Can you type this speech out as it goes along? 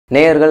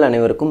நேயர்கள்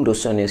அனைவருக்கும்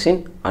ரூஸ்டர் நியூஸின்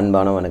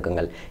அன்பான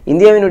வணக்கங்கள்.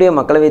 இந்தியாவினுடைய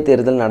மக்களவைத்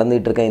தேர்தல்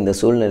நடந்துகிட்டு இருக்க இந்த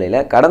சூழ்நிலையில்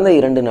கடந்த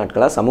 2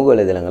 நாட்களாக சமூக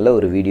வலைதளங்களில்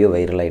ஒரு வீடியோ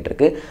வைரல் ஆகிட்டு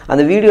இருக்கு.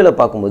 அந்த வீடியோவில்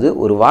பார்க்கும்போது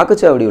ஒரு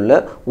வாக்குச்சாவடி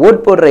உள்ள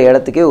ஓட் போடுற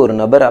இடத்துக்கே ஒரு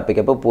நபர்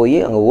அப்பக்கப்போ போய்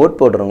அங்கே ஓட்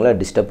போடுறவங்கள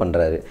டிஸ்டர்ப்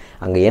பண்ணுறாரு.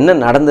 அங்கே என்ன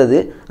நடந்தது,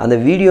 அந்த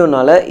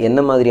வீடியோனால் என்ன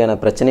மாதிரியான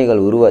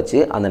பிரச்சனைகள்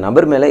உருவாச்சு, அந்த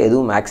நபர் மேலே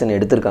எதுவும் ஆக்ஷன்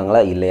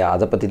எடுத்திருக்காங்களா இல்லையா,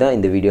 அதை பற்றி தான்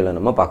இந்த வீடியோவில்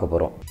நம்ம பார்க்க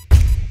போகிறோம்.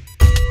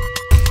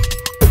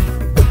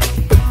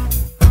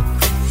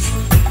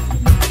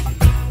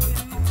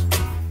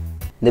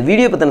 இந்த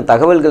வீடியோ பற்றின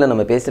தகவல்களை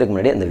நம்ம பேசுறதுக்கு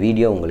முன்னாடி அந்த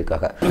வீடியோ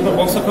உங்களுக்காக.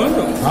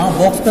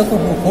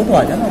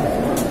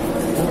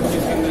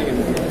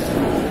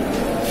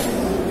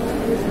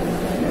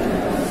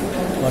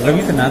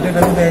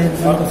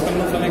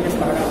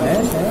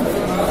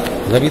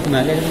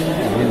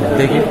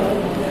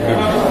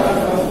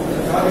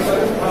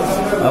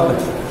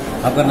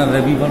 आप करना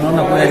रवि बनो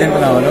ना, कोई एजेंट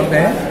बनाओ लोग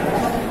है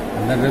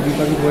ना, रवि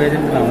का भी कोई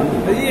एजेंट बनाओ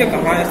ये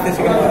कहाँ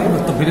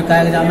तो फिर क्या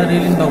जाना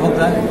रेलिंग तो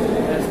होगा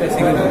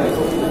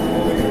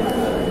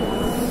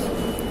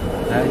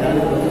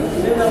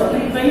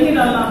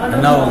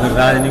ना उधर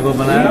राजनी को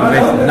बनाया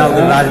ना,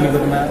 उधर राजनी को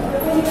बनाया,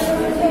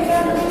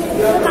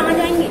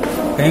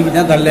 कहीं भी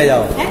ना घर ले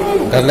जाओ,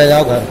 घर ले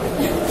जाओ, घर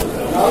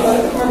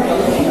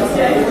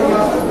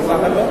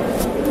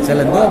चल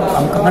दो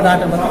हम कहाँ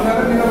डांटे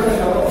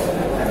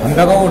हम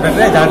पे को डर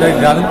रहे डाल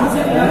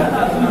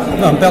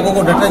हम पे को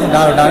डर रहे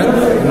डाल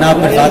ना,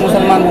 अपने साथ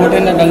मुसलमान वोटे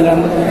ना डल जाए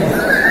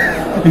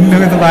इन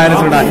लोगों तो बाहर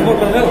से डाल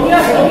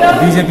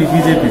बीजेपी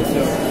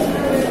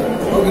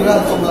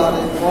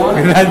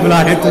गिरिराज बुला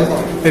रहे तो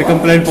फिर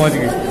कंप्लेंट पहुंच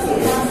गई,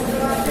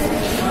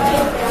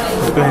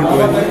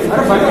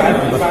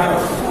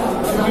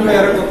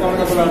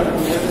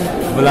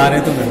 बुला रहे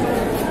तो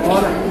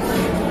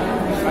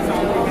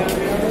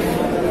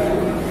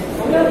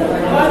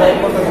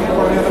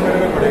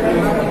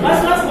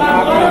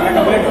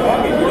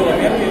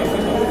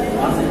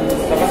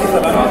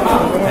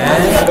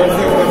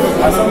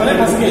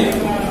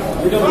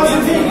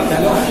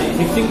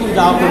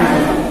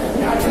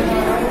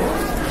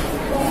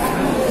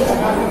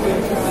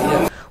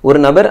ஒரு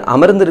நபர்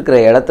அமர்ந்திருக்கிற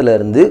இடத்துல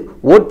இருந்து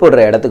ஓட் போடுற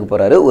இடத்துக்கு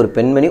போகிறாரு. ஒரு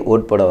பெண்மணி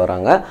ஓட் போட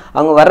வராங்க.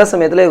 அவங்க வர்ற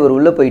சமயத்தில் இவர்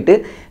உள்ளே போயிட்டு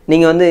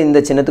நீங்கள் இந்த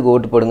சின்னத்துக்கு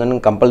ஓட்டு போடுங்கன்னு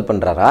கம்பல்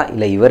பண்ணுறாரா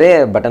இல்லை இவரே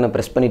பட்டனை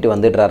ப்ரெஸ் பண்ணிட்டு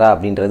வந்துடுறாரா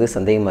அப்படின்றது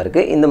சந்தேகமாக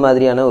இருக்குது. இந்த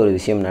மாதிரியான ஒரு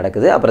விஷயம்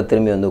நடக்குது. அப்புறம்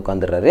திரும்பி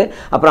உட்காந்துடுறாரு.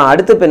 அப்புறம்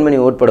அடுத்த பெண்மணி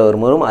ஓட் போட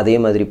வரும்போதும் அதே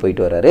மாதிரி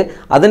போயிட்டு வர்றாரு.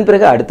 அதன்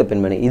பிறகு அடுத்த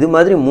பெண்மணி, இது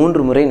மாதிரி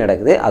 3 முறை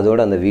நடக்குது. அதோட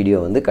அந்த வீடியோ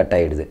கட்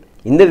ஆகிடுது.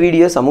 இந்த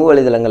வீடியோ சமூக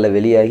வலைதளங்களில்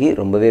வெளியாகி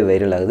ரொம்பவே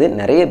வைரல் ஆகுது.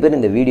 நிறைய பேர்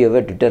இந்த வீடியோவை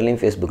ட்விட்டர்லையும்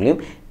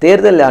ஃபேஸ்புக்லையும்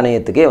தேர்தல்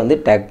ஆணையத்துக்கே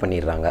டேக்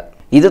பண்ணிடுறாங்க.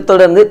 இதை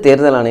தொடர்ந்து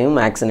தேர்தல் ஆணையம்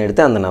ஆக்ஷன்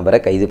எடுத்து அந்த நபரை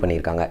கைது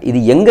பண்ணியிருக்காங்க. இது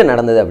எங்கே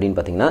நடந்தது அப்படின்னு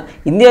பார்த்தீங்கன்னா,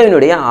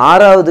 இந்தியாவினுடைய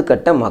 6வது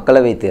கட்ட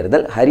மக்களவைத்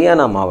தேர்தல்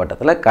ஹரியானா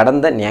மாவட்டத்தில்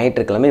கடந்த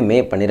ஞாயிற்றுக்கிழமை மே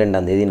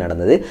 12ஆம் தேதி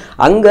நடந்தது.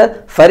 அங்கே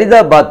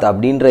ஃபரிதாபாத்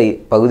அப்படின்ற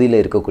பகுதியில்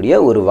இருக்கக்கூடிய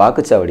ஒரு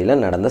வாக்குச்சாவடியில்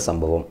நடந்த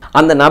சம்பவம்.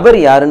 அந்த நபர்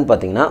யாருன்னு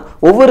பார்த்தீங்கன்னா,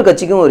 ஒவ்வொரு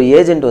கட்சிக்கும் ஒரு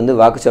ஏஜென்ட்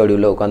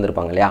வாக்குச்சாவடியில்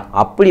உட்காந்துருப்பாங்க இல்லையா,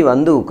 அப்படி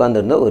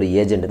உட்கார்ந்துருந்த ஒரு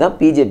ஏஜென்ட் தான்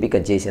பிஜேபி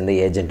கட்சியை சேர்ந்த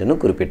ஏஜென்ட்னு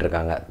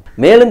குறிப்பிட்டிருக்காங்க.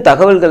 மேலும்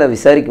தகவல்களை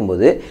விசாரிக்கும்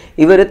போது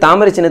இவர்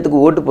தாமரை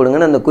சின்னத்துக்கு ஓட்டு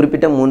போடுங்கன்னு அந்த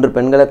குறிப்பிட்ட 3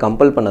 பெண்களை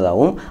கம்பல்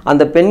பண்ணதாகவும்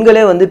அந்த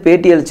பெண்களே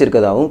பேட்டி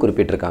அளிச்சிருக்கதாகவும்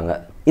குறிப்பிட்டிருக்காங்க.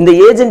 இந்த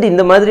ஏஜென்ட்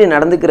இந்த மாதிரி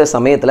நடந்துக்கிற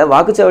சமயத்தில்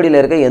வாக்குச்சாவடியில்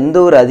இருக்க எந்த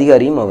ஒரு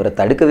அதிகாரியும் அவரை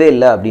தடுக்கவே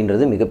இல்லை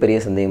அப்படின்றது மிகப்பெரிய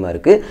சந்தேகமாக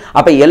இருக்குது.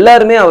 அப்போ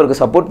எல்லாருமே அவருக்கு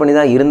சப்போர்ட் பண்ணி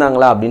தான்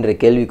இருந்தாங்களா அப்படின்ற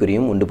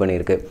கேள்விக்குறியும் உண்டு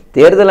பண்ணியிருக்கு.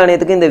 தேர்தல்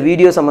ஆணையத்துக்கு இந்த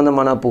வீடியோ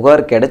சம்பந்தமான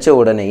புகார் கிடைச்ச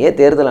உடனேயே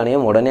தேர்தல்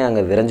ஆணையம் உடனே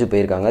அங்கே விரைஞ்சு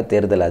போயிருக்காங்க.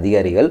 தேர்தல்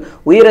அதிகாரிகள்,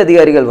 உயர்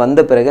அதிகாரிகள்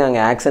வந்த பிறகு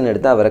அங்கே ஆக்ஷன்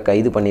எடுத்து அவரை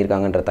கைது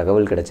பண்ணியிருக்காங்கன்ற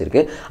தகவல்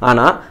கிடைச்சிருக்கு.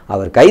 ஆனால்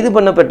அவர் கைது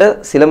பண்ணப்பட்ட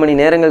சில மணி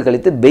நேரங்கள்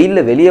கழித்து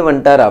பெயிலில் வெளியே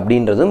வந்துட்டார்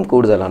அப்படின்றதும்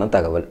கூடுதலான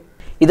தகவல்.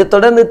 இதை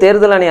தொடர்ந்து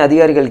தேர்தல் ஆணைய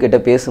அதிகாரிகள் கிட்ட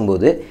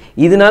பேசும்போது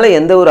இதனால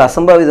எந்த ஒரு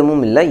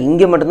அசம்பாவிதமும் இல்லை,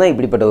 இங்கே மட்டும்தான்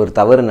இப்படிப்பட்ட ஒரு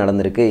தவறு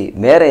நடந்திருக்கு,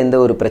 வேற எந்த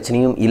ஒரு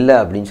பிரச்சனையும் இல்லை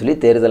அப்படின்னு சொல்லி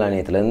தேர்தல்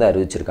ஆணையத்திலேருந்து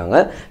அறிவிச்சிருக்காங்க.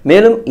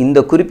 மேலும்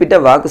இந்த குறிப்பிட்ட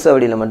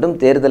வாக்குச்சாவடியில் மட்டும்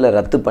தேர்தலை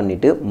ரத்து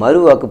பண்ணிட்டு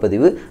மறு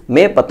வாக்குப்பதிவு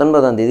மே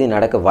 19ஆம் தேதி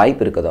நடக்க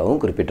வாய்ப்பு இருக்கதாகவும்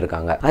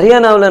குறிப்பிட்டிருக்காங்க.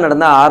 ஹரியானாவில்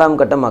நடந்த 6ஆம்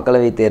கட்ட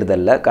மக்களவைத்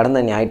தேர்தலில்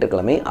கடந்த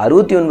ஞாயிற்றுக்கிழமை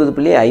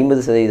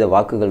 69.50%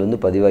 வாக்குகள்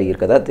பதிவாகி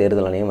இருக்கதா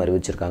தேர்தல் ஆணையம்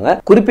அறிவிச்சிருக்காங்க.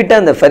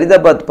 குறிப்பிட்ட அந்த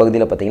ஃபரிதாபாத்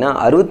பகுதியில் பார்த்தீங்கன்னா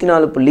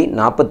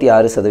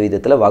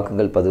 64.46%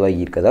 வாக்குகள் பதிவாகி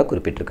இருக்கதா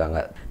குறிப்பிட்டிருக்காங்க.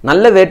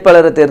 நல்ல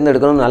வேட்பாளரை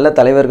தேர்ந்தெடுக்கணும், நல்ல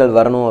தலைவர்கள்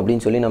வரணும்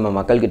அப்படின்னு சொல்லி நம்ம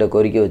மக்கள் கிட்ட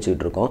கோரிக்கை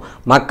வச்சுக்கிட்டு இருக்கோம்.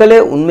 மக்களே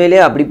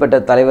உண்மையிலேயே அப்படிப்பட்ட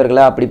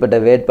தலைவர்களை, அப்படிப்பட்ட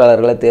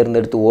வேட்பாளர்களை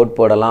தேர்ந்தெடுத்து ஓட்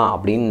போடலாம்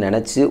அப்படின்னு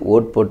நினச்சி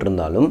ஓட்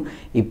போட்டிருந்தாலும்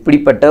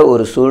இப்படிப்பட்ட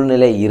ஒரு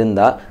சூழ்நிலை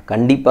இருந்தால்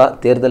கண்டிப்பாக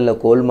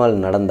தேர்தலில்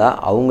கோல்மால் நடந்தால்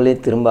அவங்களே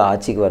திரும்ப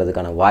ஆட்சிக்கு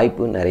வர்றதுக்கான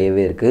வாய்ப்பு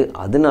நிறையவே இருக்குது.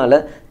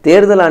 அதனால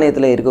தேர்தல்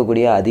ஆணையத்தில்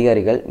இருக்கக்கூடிய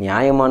அதிகாரிகள்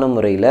நியாயமான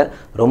முறையில்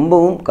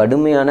ரொம்பவும்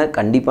கடுமையான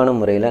கண்டிப்பான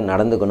முறையில்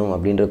நடந்துக்கணும்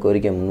அப்படின்ற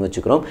கோரிக்கை முன்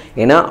வச்சுக்கிறோம்.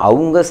 ஏன்னா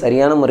அவங்க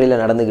சரியான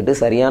முறையில் நடந்துக்கிட்டு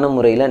சரியான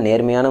முறையில்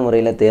நேர்மையான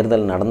முறையில்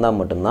தேர்தல் நடந்தால்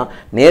மட்டும்தான்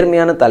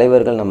நேர்மையான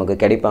தலைவர்கள் நமக்கு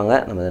கிடைப்பாங்க,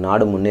 நமது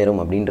நாடு முன்னேறும்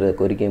அப்படின்ற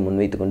கோரிக்கையை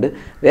முன்வைத்துக்கொண்டு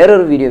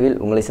வேறொரு வீடியோவில்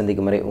உங்களை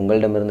சந்திக்கும் வரை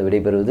உங்களிடமிருந்து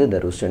விடைபெறுவது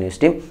த ரூஸ்டர்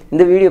நியூஸ் டீம்.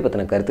 இந்த வீடியோ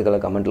பற்றின கருத்துக்களை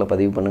கமெண்ட்டில்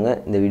பதிவு பண்ணுங்கள்.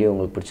 இந்த வீடியோ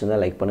உங்களுக்கு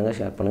பிடிச்சிருந்தால் லைக் பண்ணுங்கள்,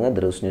 ஷேர் பண்ணுங்கள்.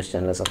 த ரூஸ்டர் நியூஸ்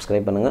சேனலை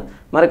சப்ஸ்கிரைப் பண்ணுங்கள்.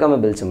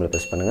 மறக்காமல் பெல் சிம்பலை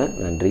ப்ரெஸ் பண்ணுங்கள்.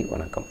 நன்றி,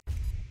 வணக்கம்.